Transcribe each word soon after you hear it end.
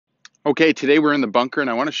Okay, today we're in the bunker and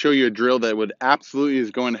I want to show you a drill that would absolutely is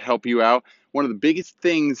going to help you out. One of the biggest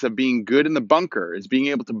things of being good in the bunker is being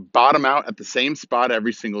able to bottom out at the same spot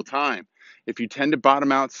every single time. If you tend to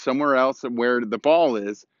bottom out somewhere else where the ball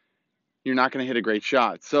is, you're not going to hit a great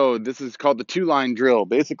shot. So this is called the two-line drill.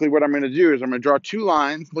 Basically what I'm going to do is I'm going to draw two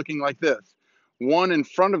lines looking like this. One in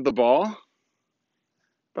front of the ball,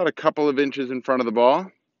 about a couple of inches in front of the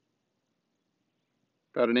ball,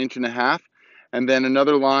 about an inch and a half, and then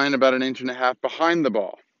another line about an inch and a half behind the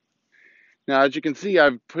ball. Now, as you can see,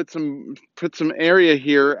 I've put some area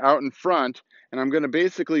here out in front, and I'm going to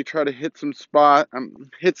basically try to hit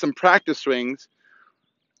some practice swings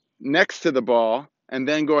next to the ball, and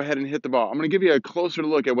then go ahead and hit the ball. I'm going to give you a closer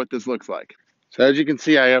look at what this looks like. So as you can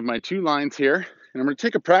see, I have my two lines here, and I'm going to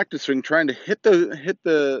take a practice swing trying to hit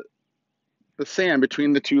the sand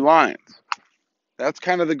between the two lines. That's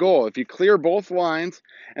kind of the goal. If you clear both lines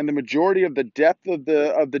and the majority of the depth of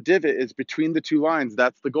the divot is between the two lines,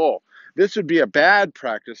 that's the goal. This would be a bad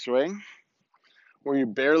practice swing where you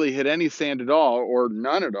barely hit any sand at all or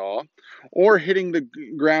none at all, or hitting the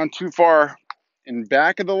ground too far in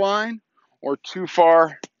back of the line or too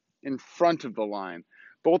far in front of the line.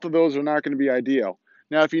 Both of those are not going to be ideal.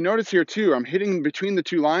 Now, if you notice here too, I'm hitting between the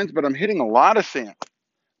two lines, but I'm hitting a lot of sand.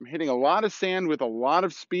 I'm hitting a lot of sand with a lot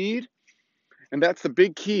of speed. And that's the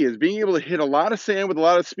big key, is being able to hit a lot of sand with a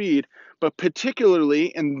lot of speed, but particularly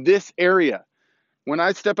in this area. When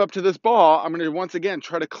I step up to this ball, I'm going to once again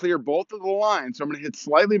try to clear both of the lines. So I'm going to hit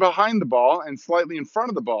slightly behind the ball and slightly in front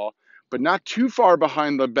of the ball, but not too far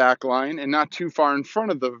behind the back line and not too far in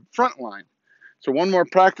front of the front line. So one more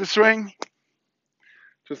practice swing,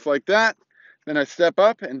 just like that. Then I step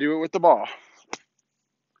up and do it with the ball.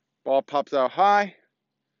 Ball pops out high,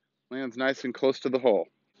 lands nice and close to the hole.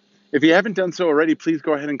 If you haven't done so already, please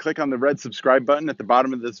go ahead and click on the red subscribe button at the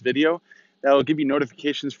bottom of this video. That will give you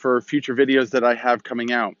notifications for future videos that I have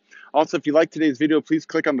coming out. Also, if you like today's video, please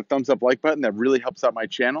click on the thumbs up like button. That really helps out my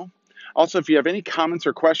channel. Also, if you have any comments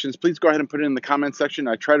or questions, please go ahead and put it in the comment section.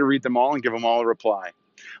 I try to read them all and give them all a reply.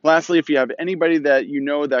 Lastly, if you have anybody that you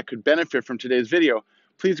know that could benefit from today's video,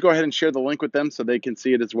 please go ahead and share the link with them so they can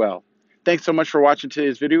see it as well. Thanks so much for watching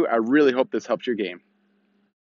today's video. I really hope this helps your game.